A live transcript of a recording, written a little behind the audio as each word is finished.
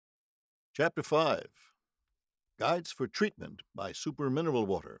Chapter 5 Guides for Treatment by Super Mineral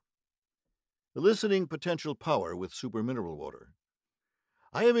Water. Eliciting Potential Power with Super Mineral Water.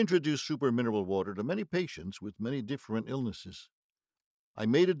 I have introduced super mineral water to many patients with many different illnesses. I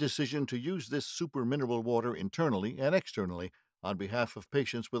made a decision to use this super mineral water internally and externally on behalf of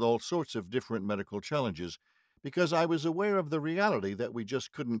patients with all sorts of different medical challenges because I was aware of the reality that we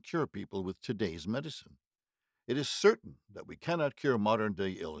just couldn't cure people with today's medicine. It is certain that we cannot cure modern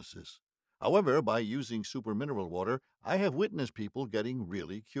day illnesses. However, by using super mineral water, I have witnessed people getting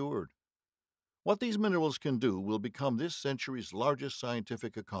really cured. What these minerals can do will become this century's largest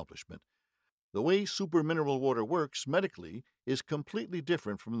scientific accomplishment. The way super mineral water works medically is completely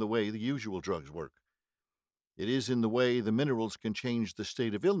different from the way the usual drugs work. It is in the way the minerals can change the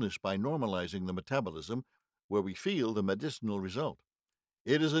state of illness by normalizing the metabolism, where we feel the medicinal result.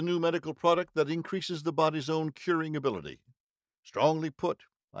 It is a new medical product that increases the body's own curing ability. Strongly put,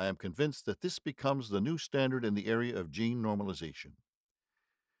 I am convinced that this becomes the new standard in the area of gene normalization.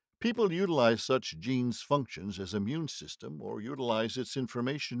 People utilize such genes' functions as immune system or utilize its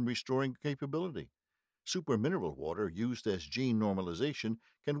information restoring capability. Super mineral water used as gene normalization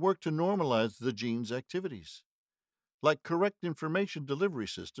can work to normalize the gene's activities, like correct information delivery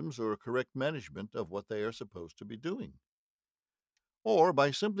systems or correct management of what they are supposed to be doing. Or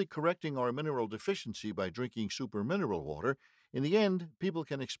by simply correcting our mineral deficiency by drinking super mineral water, in the end, people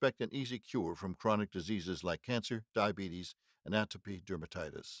can expect an easy cure from chronic diseases like cancer, diabetes, and atopic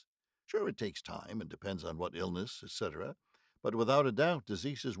dermatitis. Sure, it takes time and depends on what illness, etc., but without a doubt,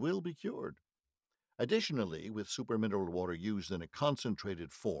 diseases will be cured. Additionally, with super mineral water used in a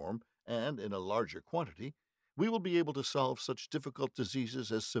concentrated form and in a larger quantity, we will be able to solve such difficult diseases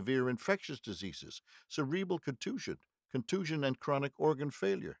as severe infectious diseases, cerebral contusion, and chronic organ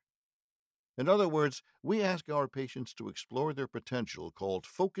failure. In other words, we ask our patients to explore their potential called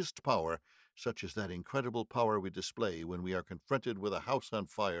focused power, such as that incredible power we display when we are confronted with a house on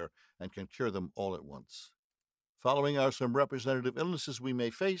fire and can cure them all at once. Following are some representative illnesses we may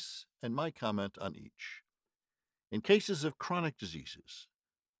face, and my comment on each. In cases of chronic diseases,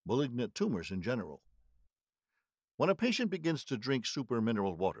 malignant tumors in general, when a patient begins to drink super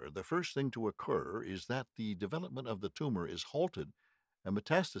mineral water, the first thing to occur is that the development of the tumor is halted and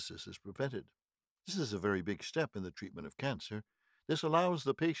metastasis is prevented. This is a very big step in the treatment of cancer. This allows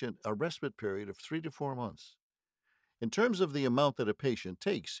the patient a respite period of 3 to 4 months. In terms of the amount that a patient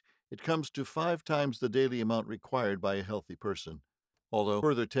takes, it comes to 5 times the daily amount required by a healthy person. Although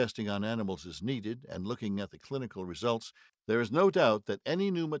further testing on animals is needed and looking at the clinical results, there is no doubt that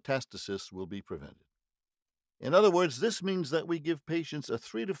any new metastasis will be prevented. In other words, this means that we give patients a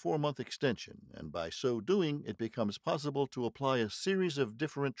 3 to 4 month extension, and by so doing, it becomes possible to apply a series of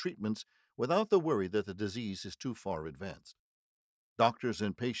different treatments without the worry that the disease is too far advanced. Doctors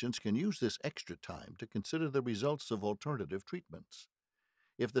and patients can use this extra time to consider the results of alternative treatments.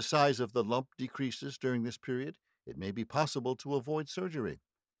 If the size of the lump decreases during this period, it may be possible to avoid surgery.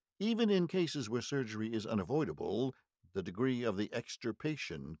 Even in cases where surgery is unavoidable, the degree of the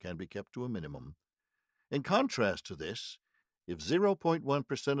extirpation can be kept to a minimum. In contrast to this, if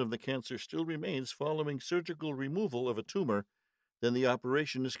 0.1% of the cancer still remains following surgical removal of a tumor, then the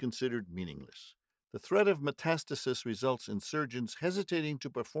operation is considered meaningless. The threat of metastasis results in surgeons hesitating to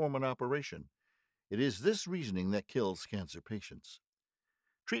perform an operation. It is this reasoning that kills cancer patients.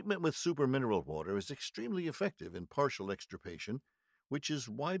 Treatment with super mineral water is extremely effective in partial extirpation, which is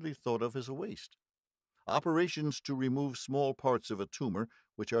widely thought of as a waste. Operations to remove small parts of a tumor,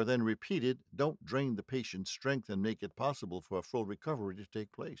 which are then repeated, don't drain the patient's strength and make it possible for a full recovery to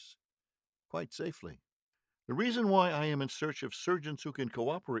take place quite safely. The reason why I am in search of surgeons who can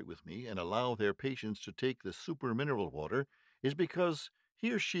cooperate with me and allow their patients to take the super mineral water is because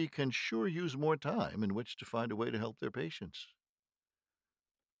he or she can sure use more time in which to find a way to help their patients.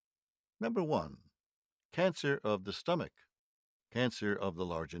 Number 1. Cancer of the stomach, cancer of the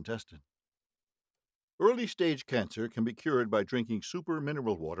large intestine. Early stage cancer can be cured by drinking super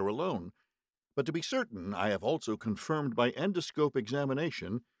mineral water alone, but to be certain, I have also confirmed by endoscope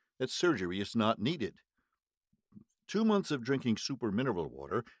examination that surgery is not needed. 2 months of drinking super mineral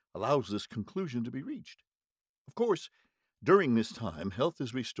water allows this conclusion to be reached. Of course, during this time, health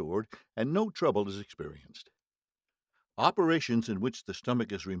is restored and no trouble is experienced. Operations in which the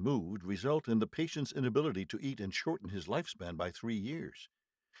stomach is removed result in the patient's inability to eat and shorten his lifespan by 3 years.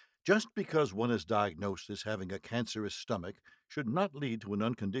 Just because one is diagnosed as having a cancerous stomach should not lead to an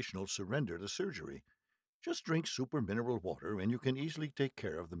unconditional surrender to surgery. Just drink super mineral water and you can easily take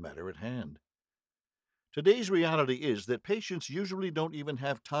care of the matter at hand. Today's reality is that patients usually don't even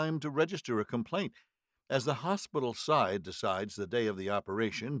have time to register a complaint, as the hospital side decides the day of the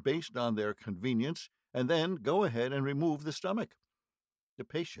operation based on their convenience and then go ahead and remove the stomach. The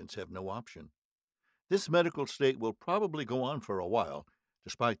patients have no option. This medical state will probably go on for a while,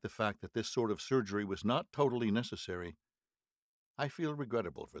 despite the fact that this sort of surgery was not totally necessary. I feel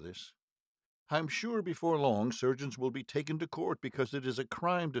regrettable for this. I'm sure before long surgeons will be taken to court because it is a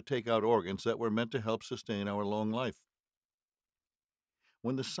crime to take out organs that were meant to help sustain our long life.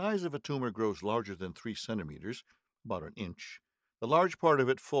 When the size of a tumor grows larger than 3 centimeters, about an inch, the large part of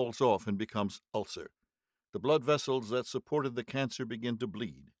it falls off and becomes ulcer. The blood vessels that supported the cancer begin to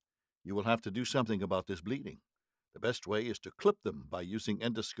bleed. You will have to do something about this bleeding. The best way is to clip them by using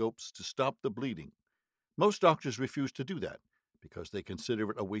endoscopes to stop the bleeding. Most doctors refuse to do that because they consider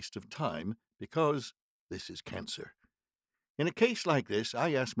it a waste of time because this is cancer. In a case like this,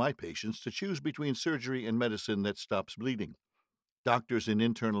 I ask my patients to choose between surgery and medicine that stops bleeding. Doctors in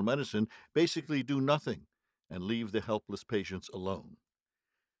internal medicine basically do nothing and leave the helpless patients alone.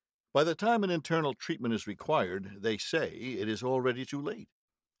 By the time an internal treatment is required, they say it is already too late,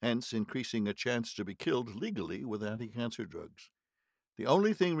 hence increasing a chance to be killed legally with anti-cancer drugs. The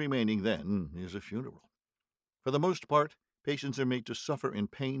only thing remaining then is a funeral. For the most part, patients are made to suffer in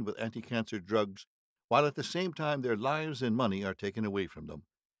pain with anti-cancer drugs, while at the same time their lives and money are taken away from them.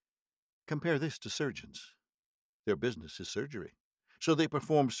 Compare this to surgeons. Their business is surgery. So they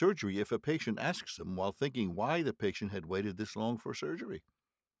perform surgery if a patient asks them while thinking why the patient had waited this long for surgery.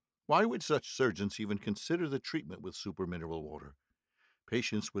 Why would such surgeons even consider the treatment with supermineral water?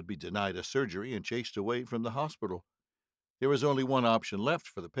 Patients would be denied a surgery and chased away from the hospital. There is only one option left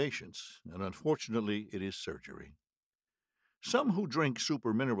for the patients, and unfortunately, it is surgery. Some who drink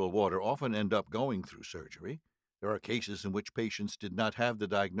supermineral water often end up going through surgery. There are cases in which patients did not have the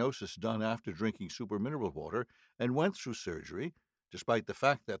diagnosis done after drinking supermineral water and went through surgery, despite the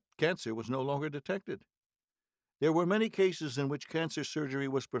fact that cancer was no longer detected. There were many cases in which cancer surgery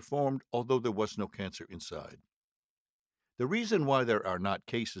was performed although there was no cancer inside. The reason why there are not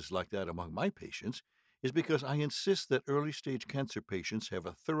cases like that among my patients is because I insist that early stage cancer patients have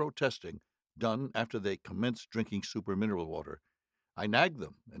a thorough testing done after they commence drinking supermineral water. I nag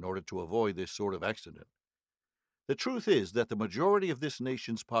them in order to avoid this sort of accident. The truth is that the majority of this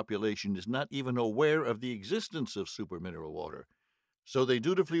nation's population is not even aware of the existence of supermineral water, so they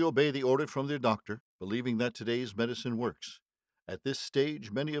dutifully obey the order from their doctor, believing that today's medicine works. At this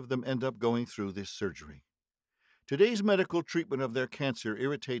stage, many of them end up going through this surgery. Today's medical treatment of their cancer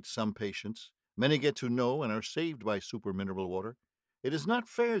irritates some patients. Many get to know and are saved by supermineral water. It is not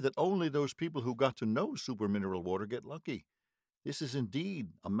fair that only those people who got to know supermineral water get lucky. This is indeed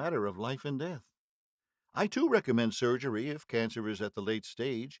a matter of life and death. I too recommend surgery if cancer is at the late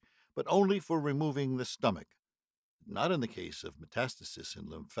stage, but only for removing the stomach. Not in the case of metastasis in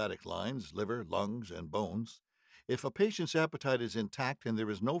lymphatic lines, liver, lungs, and bones. If a patient's appetite is intact and there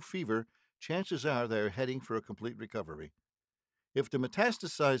is no fever, chances are they are heading for a complete recovery. If the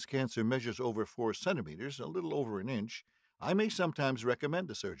metastasized cancer measures over 4 centimeters, a little over an inch, I may sometimes recommend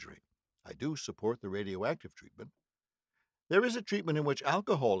a surgery. I do support the radioactive treatment. There is a treatment in which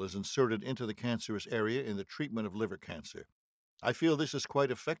alcohol is inserted into the cancerous area in the treatment of liver cancer. I feel this is quite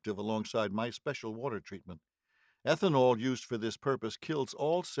effective alongside my special water treatment. Ethanol used for this purpose kills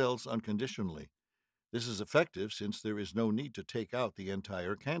all cells unconditionally. This is effective since there is no need to take out the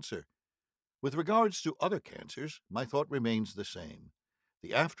entire cancer. With regards to other cancers, my thought remains the same.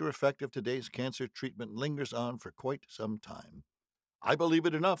 The after effect of today's cancer treatment lingers on for quite some time. I believe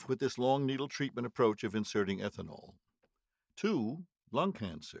it enough with this long needle treatment approach of inserting ethanol. 2. Lung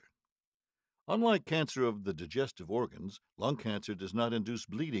cancer. Unlike cancer of the digestive organs, lung cancer does not induce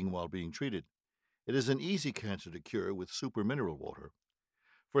bleeding while being treated. It is an easy cancer to cure with supermineral water.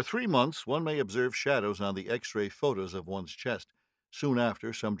 For 3 months, one may observe shadows on the X-ray photos of one's chest. Soon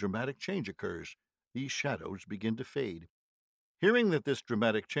after, some dramatic change occurs. These shadows begin to fade. Hearing that this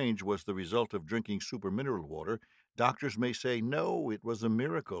dramatic change was the result of drinking supermineral water, doctors may say, no, it was a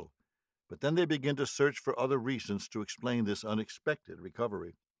miracle. But then they begin to search for other reasons to explain this unexpected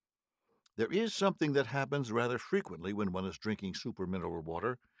recovery. There is something that happens rather frequently when one is drinking supermineral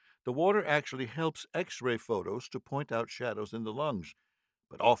water. The water actually helps X-ray photos to point out shadows in the lungs,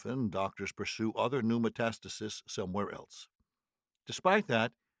 but often doctors pursue other new metastasis somewhere else. Despite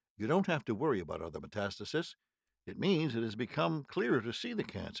that, you don't have to worry about other metastasis. It means it has become clearer to see the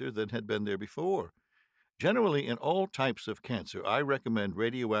cancer than had been there before. Generally, in all types of cancer, I recommend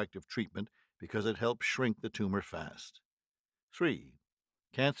radioactive treatment because it helps shrink the tumor fast. 3.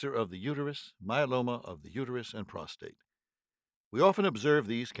 Cancer of the uterus, myeloma of the uterus and prostate. We often observe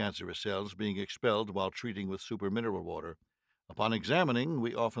these cancerous cells being expelled while treating with supermineral water. Upon examining,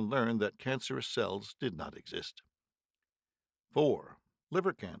 we often learn that cancerous cells did not exist. 4.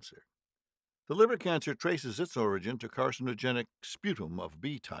 Liver cancer. The liver cancer traces its origin to carcinogenic sputum of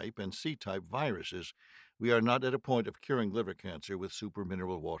B type and C type viruses. We are not at a point of curing liver cancer with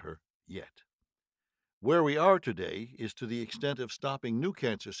supermineral water yet. Where we are today is to the extent of stopping new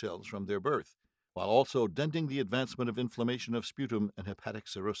cancer cells from their birth, while also denting the advancement of inflammation of sputum and hepatic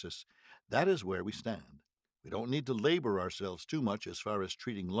cirrhosis. That is where we stand. We don't need to labor ourselves too much as far as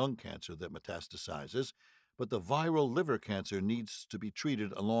treating lung cancer that metastasizes, but the viral liver cancer needs to be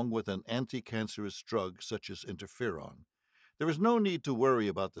treated along with an anti-cancerous drug such as interferon. There is no need to worry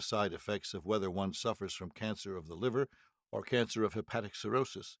about the side effects of whether one suffers from cancer of the liver or cancer of hepatic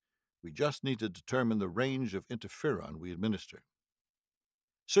cirrhosis. We just need to determine the range of interferon we administer.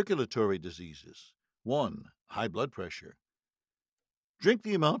 Circulatory diseases. 1. High blood pressure. Drink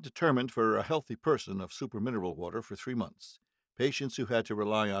the amount determined for a healthy person of supermineral water for 3 months. Patients who had to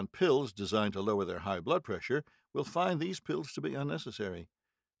rely on pills designed to lower their high blood pressure will find these pills to be unnecessary.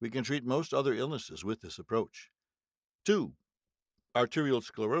 We can treat most other illnesses with this approach. 2. Arterial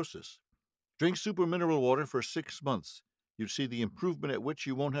sclerosis. Drink supermineral water for 6 months. You see the improvement at which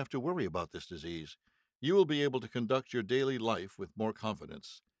you won't have to worry about this disease. You will be able to conduct your daily life with more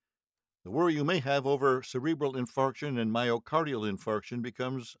confidence. The worry you may have over cerebral infarction and myocardial infarction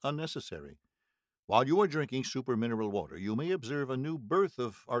becomes unnecessary. While you are drinking supermineral water, you may observe a new birth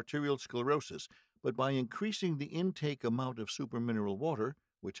of arterial sclerosis, but by increasing the intake amount of supermineral water,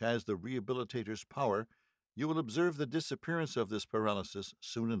 which has the rehabilitator's power, you will observe the disappearance of this paralysis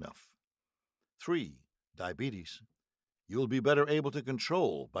soon enough. 3. Diabetes. You will be better able to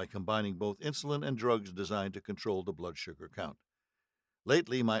control by combining both insulin and drugs designed to control the blood sugar count.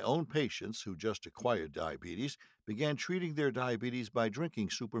 Lately, my own patients who just acquired diabetes began treating their diabetes by drinking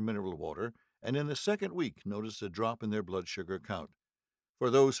supermineral water, and in the second week noticed a drop in their blood sugar count.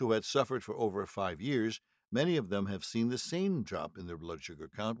 For those who had suffered for over 5 years, many of them have seen the same drop in their blood sugar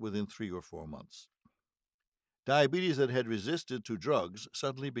count within 3 or 4 months. Diabetes that had resisted to drugs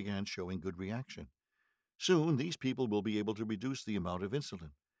suddenly began showing good reaction. Soon, these people will be able to reduce the amount of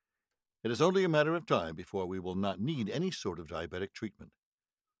insulin. It is only a matter of time before we will not need any sort of diabetic treatment.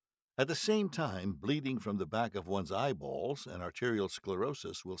 At the same time, bleeding from the back of one's eyeballs and arterial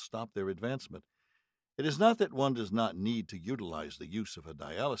sclerosis will stop their advancement. It is not that one does not need to utilize the use of a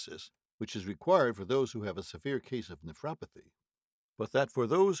dialysis, which is required for those who have a severe case of nephropathy, but that for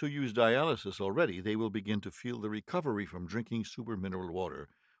those who use dialysis already, they will begin to feel the recovery from drinking supermineral water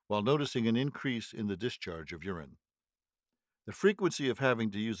while noticing an increase in the discharge of urine. The frequency of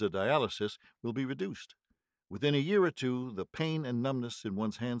having to use a dialysis will be reduced. Within a year or two, the pain and numbness in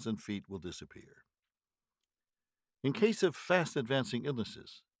one's hands and feet will disappear. In case of fast advancing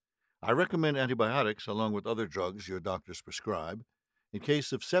illnesses, I recommend antibiotics along with other drugs your doctors prescribe. In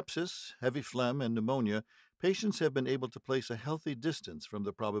case of sepsis, heavy phlegm, and pneumonia, patients have been able to place a healthy distance from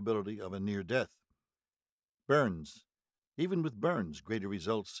the probability of a near death. Burns. Even with burns, greater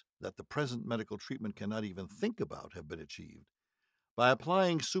results that the present medical treatment cannot even think about have been achieved. By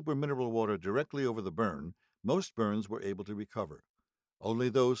applying supermineral water directly over the burn, most burns were able to recover. Only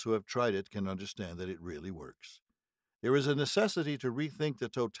those who have tried it can understand that it really works. There is a necessity to rethink the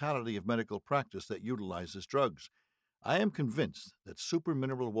totality of medical practice that utilizes drugs. I am convinced that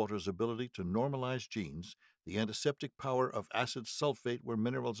supermineral water's ability to normalize genes, the antiseptic power of acid sulfate where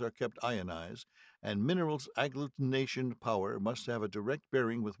minerals are kept ionized, and minerals agglutination power must have a direct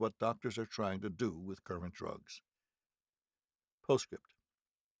bearing with what doctors are trying to do with current drugs. Postscript.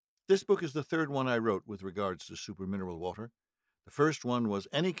 This book is the third one I wrote with regards to supermineral water. The first one was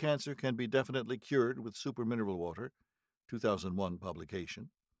Any Cancer Can Be Definitely Cured with Supermineral Water, 2001 publication.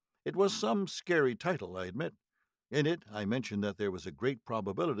 It was some scary title, I admit. In it, I mentioned that there was a great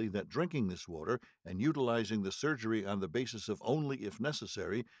probability that drinking this water and utilizing the surgery on the basis of only if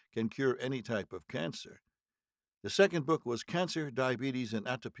necessary can cure any type of cancer. The second book was Cancer, Diabetes, and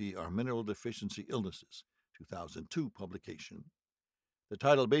Atopy Are Mineral Deficiency Illnesses, 2002 publication. The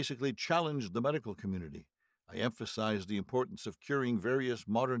title basically challenged the medical community. I emphasized the importance of curing various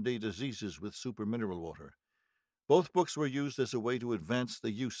modern-day diseases with supermineral water. Both books were used as a way to advance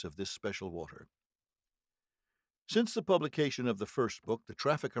the use of this special water. Since the publication of the first book, the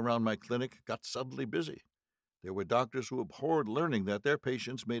traffic around my clinic got suddenly busy. There were doctors who abhorred learning that their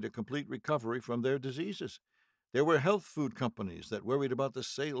patients made a complete recovery from their diseases. There were health food companies that worried about the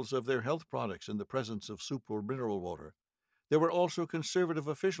sales of their health products in the presence of supermineral water. There were also conservative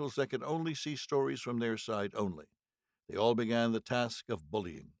officials that could only see stories from their side only. They all began the task of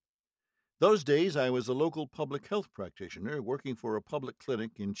bullying. Those days, I was a local public health practitioner working for a public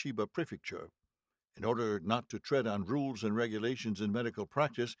clinic in Chiba Prefecture. In order not to tread on rules and regulations in medical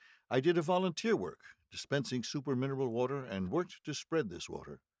practice, I did a volunteer work, dispensing super mineral water, and worked to spread this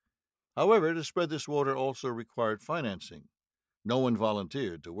water. However, to spread this water also required financing. No one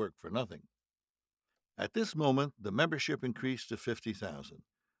volunteered to work for nothing. At this moment, the membership increased to 50,000.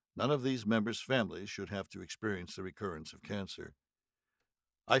 None of these members' families should have to experience the recurrence of cancer.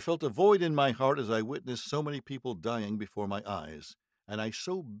 I felt a void in my heart as I witnessed so many people dying before my eyes, and I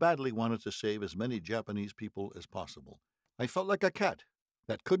so badly wanted to save as many Japanese people as possible. I felt like a cat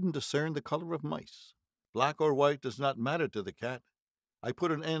that couldn't discern the color of mice. Black or white does not matter to the cat. I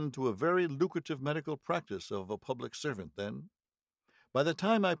put an end to a very lucrative medical practice of a public servant then. By the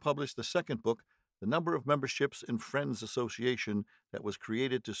time I published the second book, the number of memberships in Friends Association that was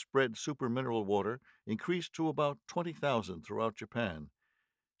created to spread super mineral water increased to about 20,000 throughout Japan.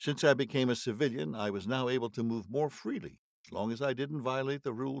 Since I became a civilian, I was now able to move more freely, as long as I didn't violate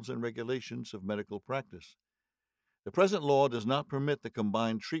the rules and regulations of medical practice. The present law does not permit the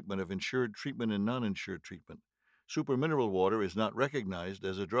combined treatment of insured treatment and non-insured treatment. Super mineral water is not recognized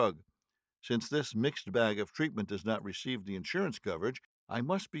as a drug. Since this mixed bag of treatment does not receive the insurance coverage, I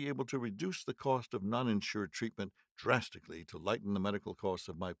must be able to reduce the cost of non-insured treatment drastically to lighten the medical costs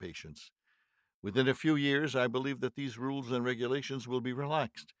of my patients. Within a few years, I believe that these rules and regulations will be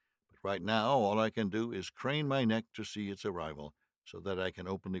relaxed. But right now, all I can do is crane my neck to see its arrival, so that I can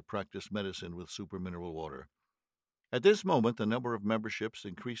openly practice medicine with super mineral water. At this moment, the number of memberships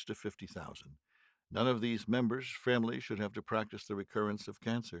increased to 50,000. None of these members' families should have to practice the recurrence of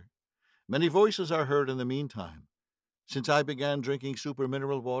cancer. Many voices are heard in the meantime. Since I began drinking super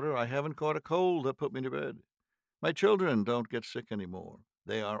mineral water, I haven't caught a cold that put me to bed. My children don't get sick anymore.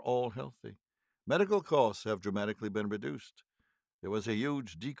 They are all healthy. Medical costs have dramatically been reduced. There was a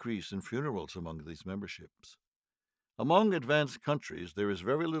huge decrease in funerals among these memberships. Among advanced countries, there is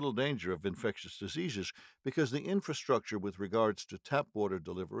very little danger of infectious diseases because the infrastructure with regards to tap water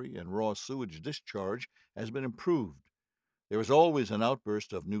delivery and raw sewage discharge has been improved. There is always an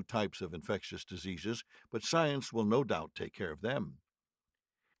outburst of new types of infectious diseases, but science will no doubt take care of them.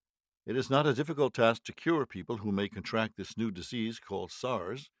 It is not a difficult task to cure people who may contract this new disease called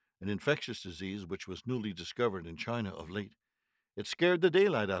SARS, an infectious disease which was newly discovered in China of late. It scared the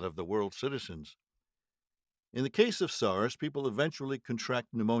daylight out of the world's citizens. In the case of SARS, people eventually contract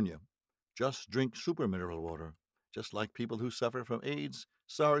pneumonia. Just drink super mineral water. Just like people who suffer from AIDS,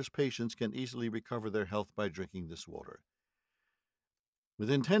 SARS patients can easily recover their health by drinking this water.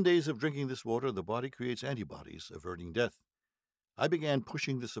 Within 10 days of drinking this water, the body creates antibodies, averting death. I began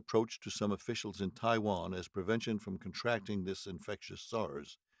pushing this approach to some officials in Taiwan as prevention from contracting this infectious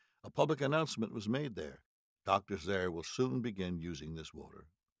SARS. A public announcement was made there. Doctors there will soon begin using this water.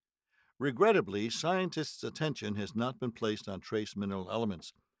 Regrettably, scientists' attention has not been placed on trace mineral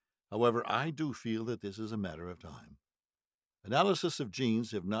elements. However, I do feel that this is a matter of time. Analysis of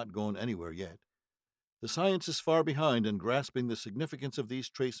genes have not gone anywhere yet. The science is far behind in grasping the significance of these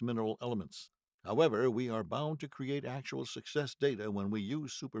trace mineral elements. However, we are bound to create actual success data when we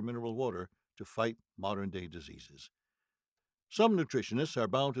use supermineral water to fight modern-day diseases. Some nutritionists are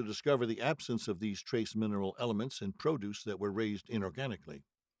bound to discover the absence of these trace mineral elements in produce that were raised inorganically.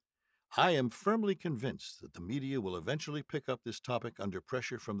 I am firmly convinced that the media will eventually pick up this topic under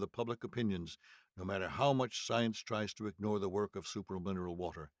pressure from the public opinions, no matter how much science tries to ignore the work of supermineral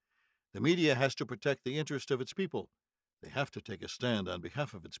water. The media has to protect the interest of its people. They have to take a stand on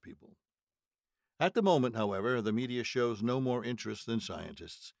behalf of its people. At the moment, however, the media shows no more interest than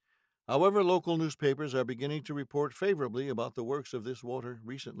scientists. However, local newspapers are beginning to report favorably about the works of this water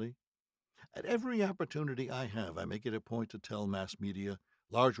recently. At every opportunity I have, I make it a point to tell mass media,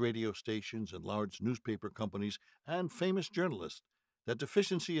 large radio stations, and large newspaper companies, and famous journalists that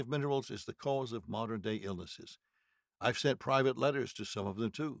deficiency of minerals is the cause of modern-day illnesses. I've sent private letters to some of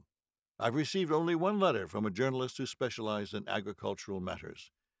them, too. I've received only one letter from a journalist who specialized in agricultural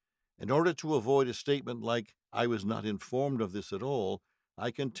matters. In order to avoid a statement like, "I was not informed of this at all,"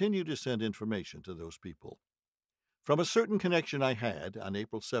 I continue to send information to those people. From a certain connection I had, on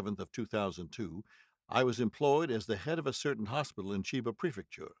April 7th of 2002, I was employed as the head of a certain hospital in Chiba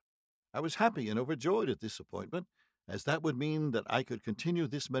Prefecture. I was happy and overjoyed at this appointment, as that would mean that I could continue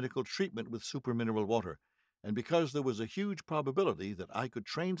this medical treatment with supermineral water, and because there was a huge probability that I could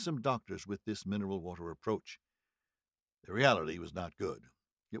train some doctors with this mineral water approach. The reality was not good.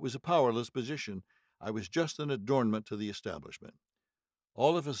 It was a powerless position. I was just an adornment to the establishment.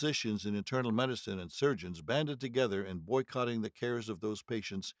 All the physicians in internal medicine and surgeons banded together in boycotting the cares of those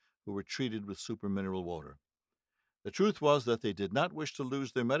patients who were treated with supermineral water. The truth was that they did not wish to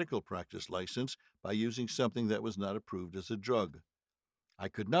lose their medical practice license by using something that was not approved as a drug. I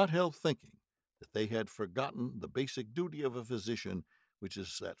could not help thinking that they had forgotten the basic duty of a physician, which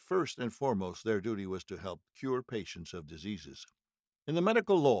is that first and foremost their duty was to help cure patients of diseases. In the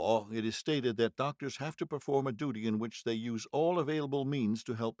medical law, it is stated that doctors have to perform a duty in which they use all available means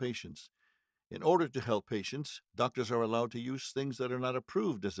to help patients. In order to help patients, doctors are allowed to use things that are not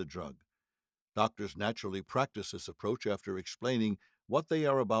approved as a drug. Doctors naturally practice this approach after explaining what they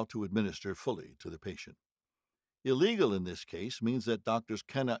are about to administer fully to the patient. Illegal in this case means that doctors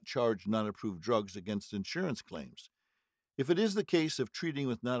cannot charge non approved drugs against insurance claims. If it is the case of treating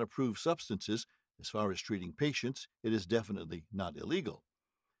with non approved substances, as far as treating patients, it is definitely not illegal.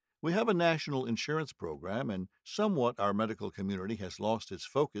 We have a national insurance program, and somewhat our medical community has lost its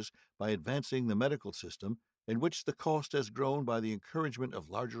focus by advancing the medical system, in which the cost has grown by the encouragement of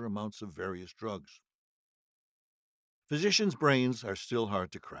larger amounts of various drugs. Physicians' brains are still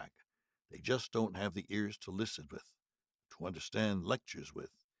hard to crack. They just don't have the ears to listen with, to understand lectures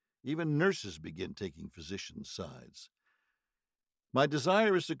with. Even nurses begin taking physicians' sides. My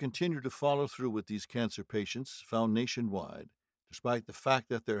desire is to continue to follow through with these cancer patients found nationwide. Despite the fact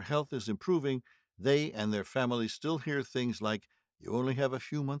that their health is improving, they and their families still hear things like, "You only have a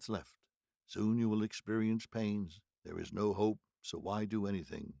few months left. Soon you will experience pains. There is no hope, so why do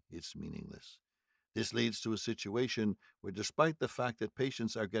anything? It's meaningless." This leads to a situation where, despite the fact that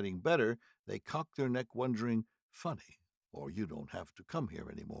patients are getting better, they cock their neck wondering, "Funny, or you don't have to come here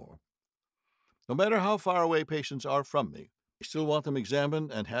anymore." No matter how far away patients are from me, I still want them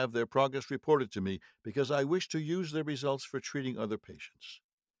examined and have their progress reported to me because I wish to use their results for treating other patients.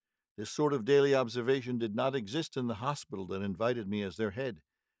 This sort of daily observation did not exist in the hospital that invited me as their head.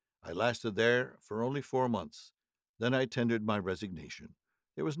 I lasted there for only 4 months. Then I tendered my resignation.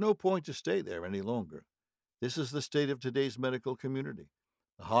 There was no point to stay there any longer. This is the state of today's medical community.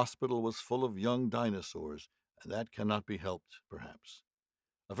 The hospital was full of young dinosaurs, and that cannot be helped, perhaps.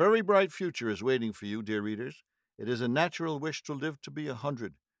 A very bright future is waiting for you, dear readers. It is a natural wish to live to be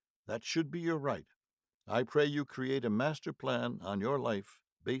 100. That should be your right. I pray you create a master plan on your life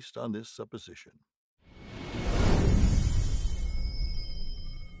based on this supposition.